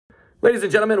Ladies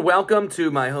and gentlemen, welcome to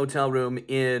my hotel room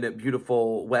in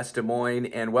beautiful West Des Moines,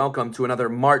 and welcome to another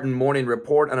Martin Morning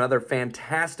Report, another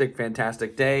fantastic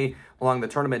day along the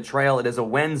tournament trail. It is a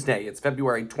Wednesday. It's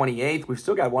February 28th. We've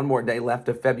still got one more day left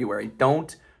of February.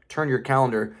 Don't turn your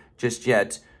calendar just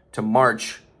yet to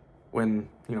March when,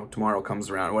 tomorrow comes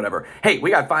around, whatever. Hey,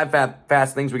 we got five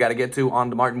fast things we got to get to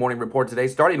on the Martin Morning Report today,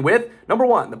 starting with number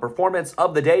one. The performance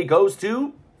of the day goes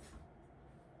to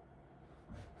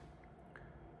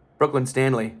Brooklyn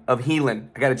Stanley of Heelan.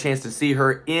 I got a chance to see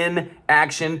her in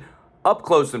action, up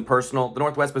close and personal. The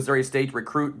Northwest Missouri State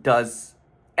recruit does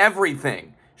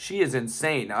everything. She is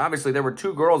insane. Now, obviously, there were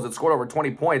two girls that scored over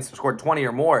 20 points, scored 20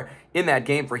 or more in that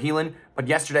game for Heelan. But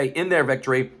yesterday, in their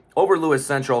victory over Lewis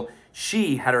Central,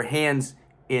 she had her hands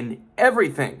in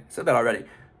everything. I said that already.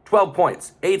 12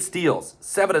 points, 8 steals,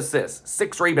 7 assists,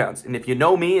 6 rebounds. And if you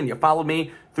know me and you followed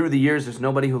me through the years, there's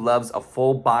nobody who loves a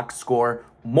full box score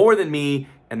more than me.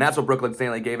 And that's what Brooklyn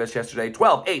Stanley gave us yesterday.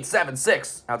 12, 8, 7,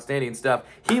 6. Outstanding stuff.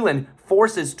 Heelan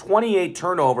forces 28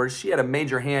 turnovers. She had a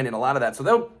major hand in a lot of that.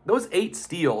 So those 8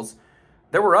 steals,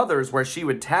 there were others where she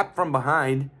would tap from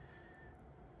behind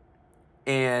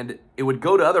and it would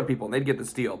go to other people and they'd get the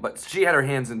steal. But she had her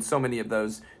hands in so many of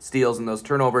those steals and those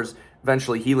turnovers.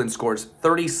 Eventually, Heelan scores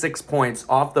 36 points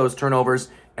off those turnovers,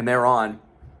 and they're on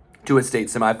to a state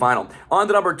semifinal. On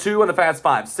to number 2 on the Fast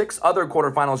Five. 6 other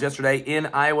quarterfinals yesterday in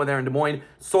Iowa there in Des Moines.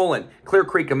 Solon, Clear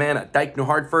Creek, Amana, Dike, New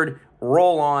Hartford,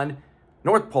 roll on.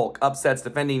 North Polk upsets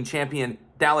defending champion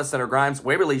Dallas Center Grimes.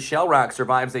 Waverly Shell Rock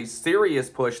survives a serious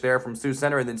push there from Sioux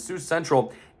Center, and then Sioux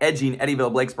Central edging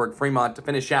Eddyville, Blakesburg, Fremont to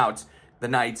finish out the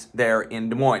night there in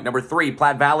Des Moines. Number 3,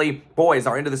 Platte Valley boys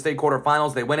are into the state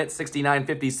quarterfinals. They win it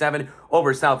 69-57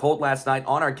 over South Holt last night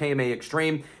on our KMA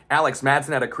Extreme. Alex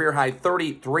Madsen had a career-high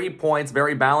 33 points,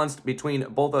 very balanced between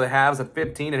both of the halves at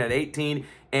 15 and at 18,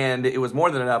 and it was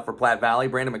more than enough for Platte Valley.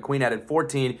 Brandon McQueen added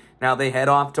 14. Now they head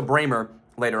off to Bramer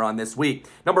later on this week.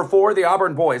 Number 4, the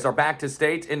Auburn boys are back to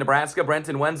state in Nebraska.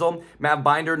 Brenton Wenzel, Mav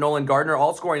Binder, Nolan Gardner,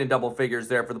 all scoring in double figures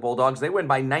there for the Bulldogs. They win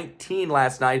by 19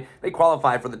 last night. They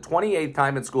qualify for the 28th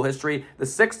time in school history, the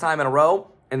 6th time in a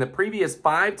row, and the previous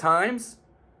 5 times,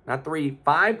 not 3,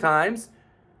 5 times,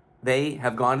 they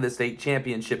have gone to the state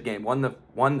championship game. Won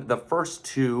the first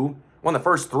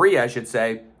 3, I should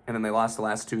say, and then they lost the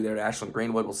last 2 there to Ashland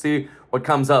Greenwood. We'll see what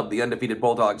comes of the undefeated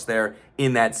Bulldogs there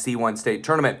in that C1 state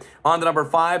tournament. On to number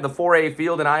 5, the 4A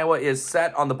field in Iowa is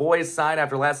set on the boys' side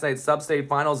after last night's sub-state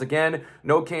finals. Again,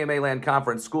 no KMA Land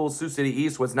Conference schools. Sioux City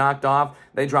East was knocked off.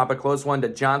 They drop a close one to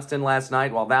Johnston last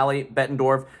night, while Valley,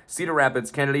 Bettendorf, Cedar Rapids,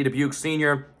 Kennedy, Dubuque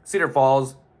Senior, Cedar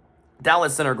Falls,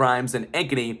 Dallas Center Grimes, and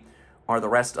Ankeny are the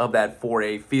rest of that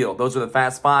 4A field. Those are the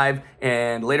Fast 5,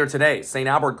 and later today, St.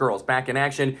 Albert girls back in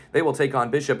action. They will take on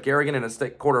Bishop Garrigan in a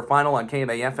state quarterfinal on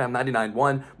KMA FM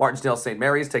 99.1. Martinsdale St.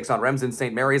 Mary's takes on Remsen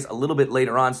St. Mary's a little bit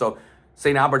later on, so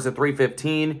St. Albert's at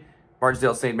 3:15.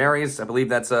 Martinsdale St. Mary's, I believe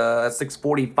that's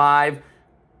 6:45.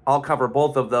 I'll cover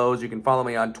both of those. You can follow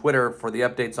me on Twitter for the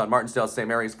updates on Martinsdale St.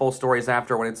 Mary's. Full stories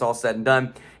after when it's all said and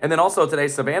done. And then also today,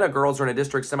 Savannah girls are in a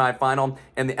district semifinal,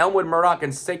 and the Elmwood Murdoch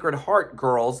and Sacred Heart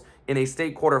girls in a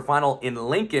state quarterfinal in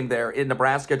Lincoln there in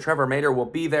Nebraska. Trevor Mader will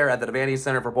be there at the Devaney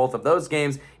Center for both of those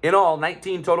games. In all,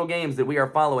 19 total games that we are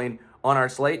following on our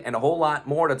slate, and a whole lot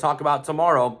more to talk about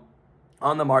tomorrow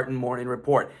on the Martin Morning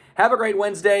Report. Have a great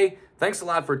Wednesday. Thanks a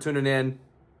lot for tuning in,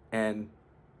 and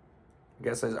I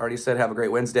guess I already said have a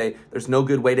great Wednesday. There's no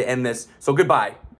good way to end this, so goodbye.